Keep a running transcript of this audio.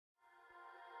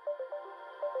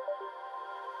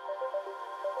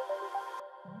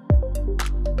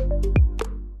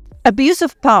Abuse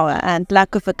of power and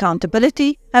lack of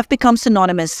accountability have become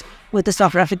synonymous with the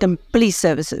South African police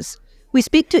services. We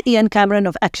speak to Ian Cameron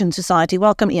of Action Society.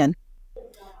 Welcome, Ian.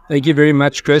 Thank you very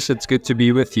much, Chris. It's good to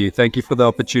be with you. Thank you for the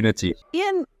opportunity.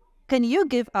 Ian, can you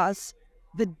give us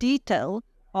the detail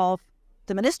of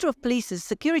the Minister of Police's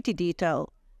security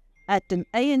detail at an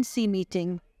ANC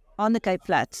meeting on the Cape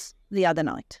Flats the other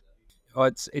night? Oh,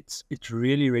 it's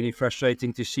really, really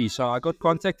frustrating to see. So I got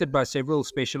contacted by several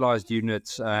specialized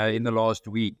units in the last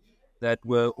week that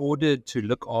were ordered to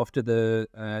look after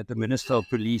the Minister of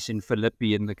Police in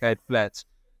Philippi in the Cape Flats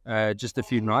just a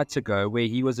few nights ago, where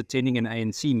he was attending an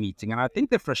ANC meeting. And I think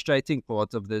the frustrating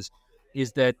part of this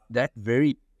is that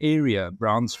very area,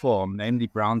 Browns Farm, namely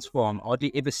Browns Farm,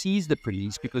 hardly ever sees the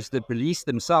police because the police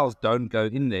themselves don't go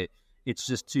in there. It's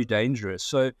just too dangerous.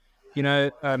 So,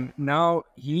 now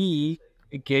he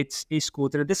gets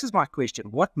escorted. This is my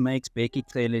question. What makes Bheki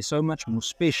Cele so much more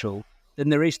special than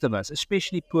the rest of us,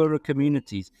 especially poorer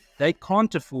communities? They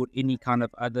can't afford any kind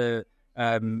of other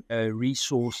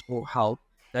resource or help.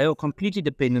 They are completely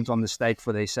dependent on the state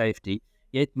for their safety.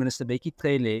 Yet Minister Bheki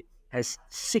Cele has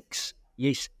six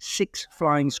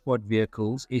flying squad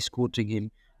vehicles escorting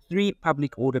him, 3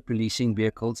 public order policing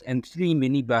vehicles, and 3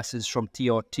 minibuses from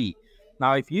TRT.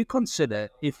 Now, if you consider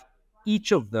if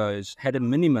each of those had a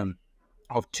minimum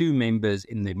of 2 members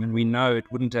in them, and we know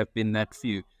it wouldn't have been that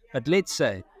few, but let's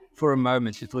say for a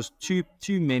moment it was two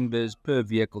members per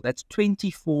vehicle, that's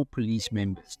 24 police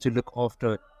members to look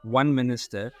after one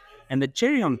minister. And the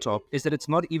cherry on top is that it's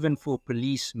not even for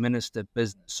police minister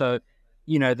business. So,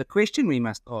 the question we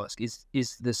must ask is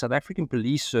the South African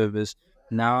Police Service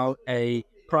now a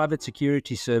private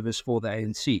security service for the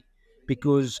ANC?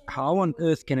 Because how on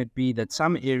earth can it be that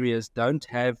some areas don't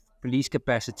have police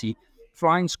capacity?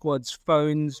 Flying squads'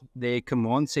 phones, their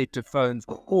command center phones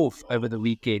were off over the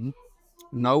weekend.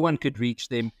 No one could reach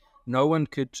them. No one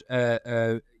could,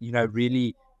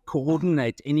 really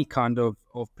coordinate any kind of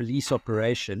police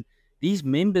operation. These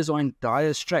members are in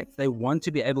dire straits. They want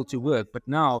to be able to work, but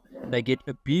now they get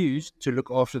abused to look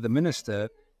after the minister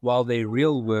while their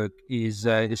real work is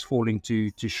falling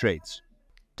to shreds.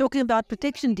 Talking about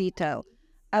protection detail,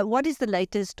 what is the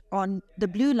latest on the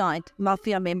blue light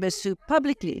mafia members who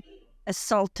publicly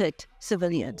assaulted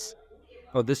civilians?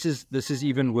 Oh, this is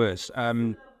even worse.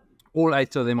 All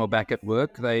 8 of them are back at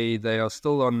work. They are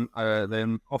still on they're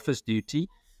on office duty,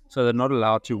 so they're not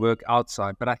allowed to work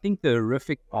outside. But I think the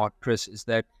horrific part, Chris, is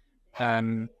that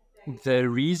the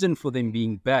reason for them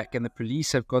being back, and the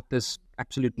police have got this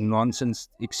absolute nonsense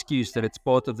excuse that it's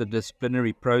part of the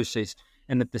disciplinary process,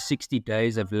 and that the 60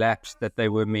 days have lapsed that they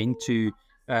were meant to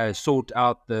sort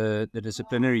out the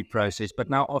disciplinary process. But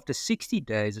now after 60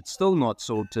 days, it's still not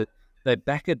sorted. They're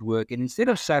back at work. And instead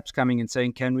of SAPS coming and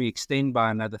saying, can we extend by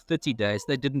another 30 days,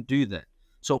 they didn't do that.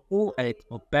 So all 8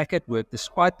 are back at work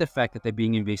despite the fact that they're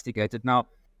being investigated. Now,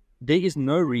 there is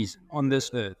no reason on this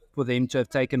earth for them to have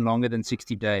taken longer than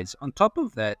 60 days. On top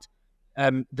of that,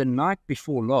 the night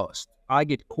before last, I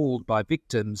get called by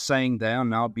victims saying they are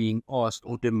now being asked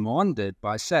or demanded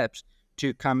by SAPS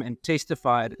to come and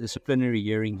testify at a disciplinary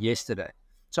hearing yesterday.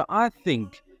 So I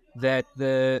think that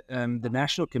the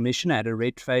National Commissioner had a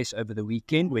red face over the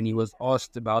weekend when he was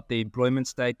asked about their employment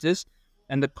status.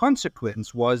 And the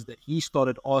consequence was that he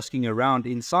started asking around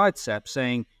inside SAPS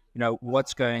saying,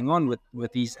 what's going on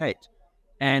with these 8?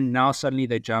 And now suddenly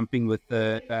they're jumping with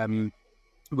the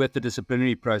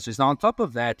disciplinary process. Now, on top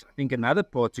of that, I think another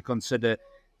part to consider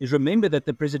is remember that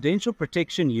the Presidential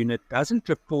Protection Unit doesn't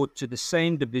report to the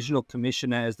same divisional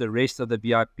commissioner as the rest of the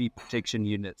VIP protection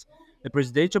units. The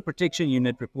Presidential Protection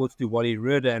Unit reports to Wally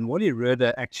Rhoode, and Wally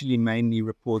Rhoode actually mainly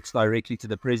reports directly to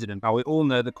the President. Now, we all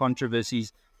know the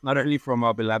controversies, not only from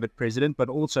our beloved President, but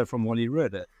also from Wally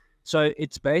Rhoode. So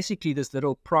it's basically this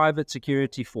little private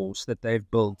security force that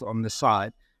they've built on the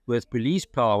side with police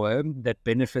power that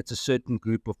benefits a certain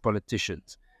group of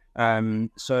politicians.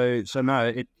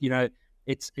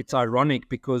 It's ironic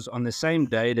because on the same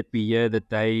day that we hear that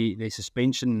their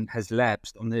suspension has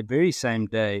lapsed, on the very same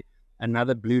day,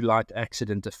 another blue light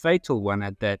accident, a fatal one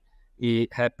at that,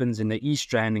 it happens in the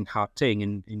East Rand in Gauteng,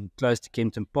 in close to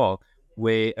Kempton Park,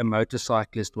 where a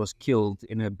motorcyclist was killed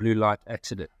in a blue light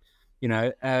accident.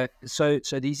 So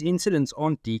these incidents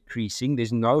aren't decreasing.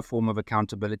 There's no form of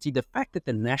accountability. The fact that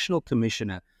the National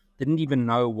Commissioner didn't even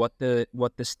know what the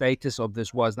status of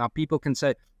this was. Now, people can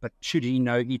say, but should he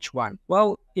know each one?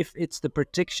 Well, if it's the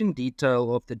protection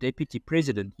detail of the Deputy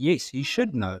President, yes, he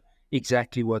should know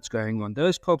exactly what's going on.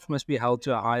 Those cops must be held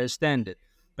to a higher standard.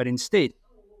 But instead,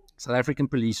 South African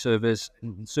Police Service,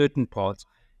 in certain parts,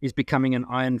 is becoming an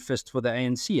iron fist for the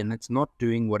ANC, and it's not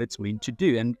doing what it's meant to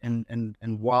do.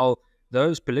 And while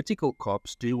those political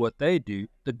cops do what they do,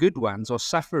 the good ones are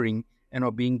suffering and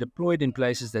are being deployed in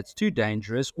places that's too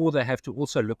dangerous, or they have to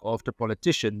also look after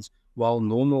politicians while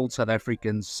normal South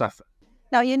Africans suffer.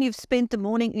 Now, Ian, you've spent the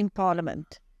morning in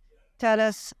Parliament. Tell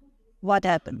us what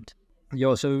happened.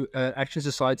 Yeah, so Action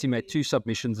Society made 2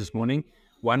 submissions this morning.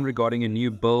 One regarding a new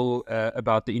bill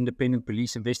about the Independent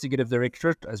Police Investigative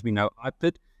Directorate, as we know,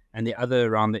 IPID, and the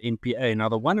other around the NPA. Now,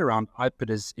 the one around IPID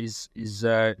is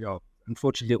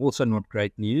unfortunately also not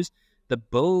great news. The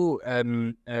bill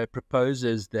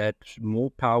proposes that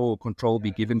more power or control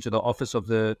be given to the office of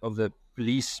the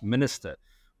Police Minister,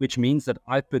 which means that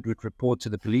IPID would report to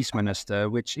the Police Minister,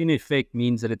 which in effect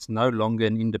means that it's no longer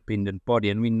an independent body.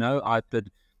 And we know IPID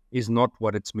is not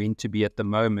what it's meant to be at the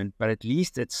moment, but at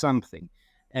least it's something.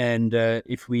 And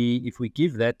if we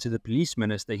give that to the Police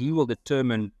Minister, he will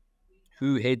determine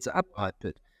who heads up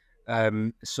IPID.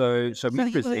 So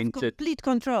we presented complete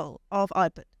control of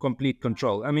IPID. Complete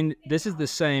control. I mean, this is the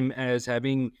same as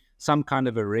having some kind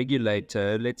of a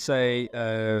regulator, let's say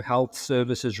a health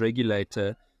services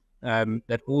regulator,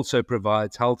 that also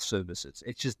provides health services.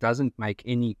 It just doesn't make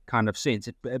any kind of sense.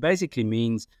 It basically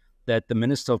means that the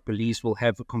Minister of Police will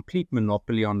have a complete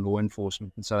monopoly on law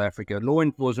enforcement in South Africa, law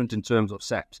enforcement in terms of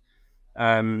SAPS.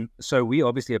 So we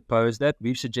obviously oppose that.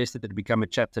 We've suggested that it become a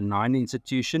Chapter 9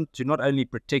 institution to not only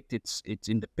protect its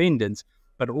independence,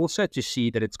 but also to see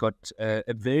that it's got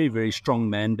a very, very strong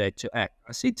mandate to act.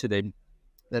 I said to them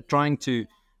that trying to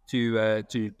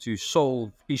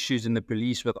solve issues in the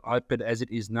police with IPID as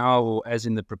it is now, or as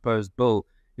in the proposed bill,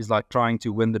 is like trying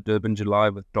to win the Durban July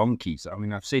with donkeys. I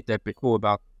mean, I've said that before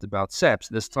about SAPS.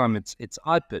 This time it's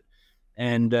IPID.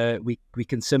 And we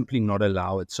can simply not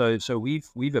allow it. So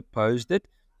we've opposed it.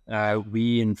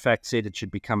 We in fact said it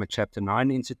should become a Chapter 9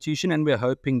 institution, and we're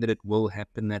hoping that it will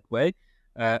happen that way.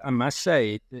 I must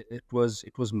say it was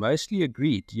mostly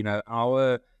agreed. You know,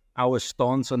 our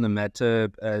stance on the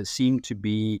matter seemed to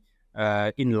be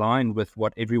in line with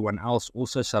what everyone else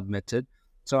also submitted.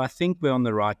 So I think we're on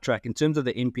the right track. In terms of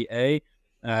the NPA,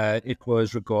 it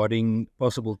was regarding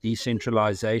possible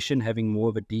decentralization, having more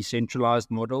of a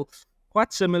decentralized model.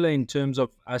 Quite similar in terms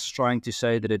of us trying to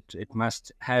say that it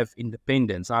must have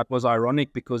independence. It was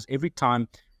ironic because every time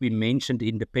we mentioned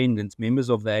independence, members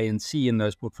of the ANC in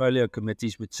those portfolio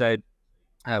committees would say,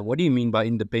 what do you mean by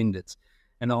independence?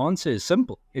 And the answer is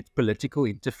simple. It's political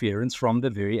interference from the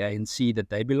very ANC that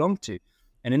they belong to.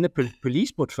 And in the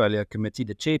police portfolio committee,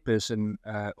 the chairperson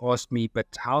asked me, but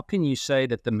how can you say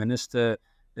that the minister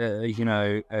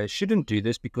shouldn't do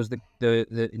this because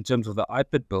in terms of the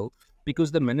IPID bill,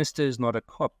 because the minister is not a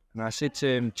cop? And I said to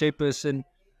him, Chairperson,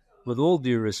 with all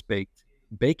due respect,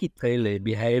 Bheki Cele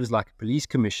behaves like a police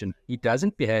commission. He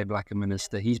doesn't behave like a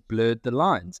minister. He's blurred the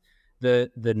lines. The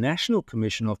National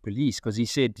Commission of Police, because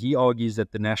he argues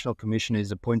that the National Commission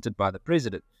is appointed by the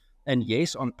president. And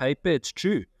yes, on paper it's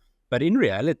true, but in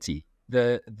reality,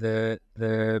 the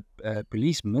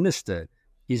police minister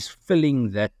is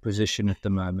filling that position at the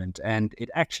moment, and it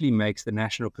actually makes the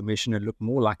National Commissioner look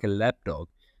more like a lapdog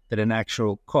than an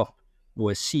actual cop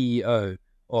or a CEO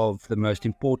of the most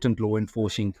important law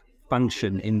enforcing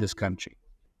function in this country.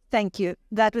 Thank you.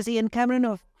 That was Ian Cameron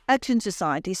of Action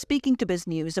Society speaking to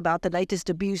BizNews about the latest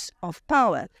abuse of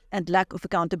power and lack of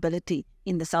accountability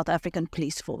in the South African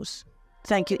police force.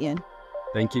 Thank you, Ian.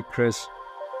 Thank you, Chris.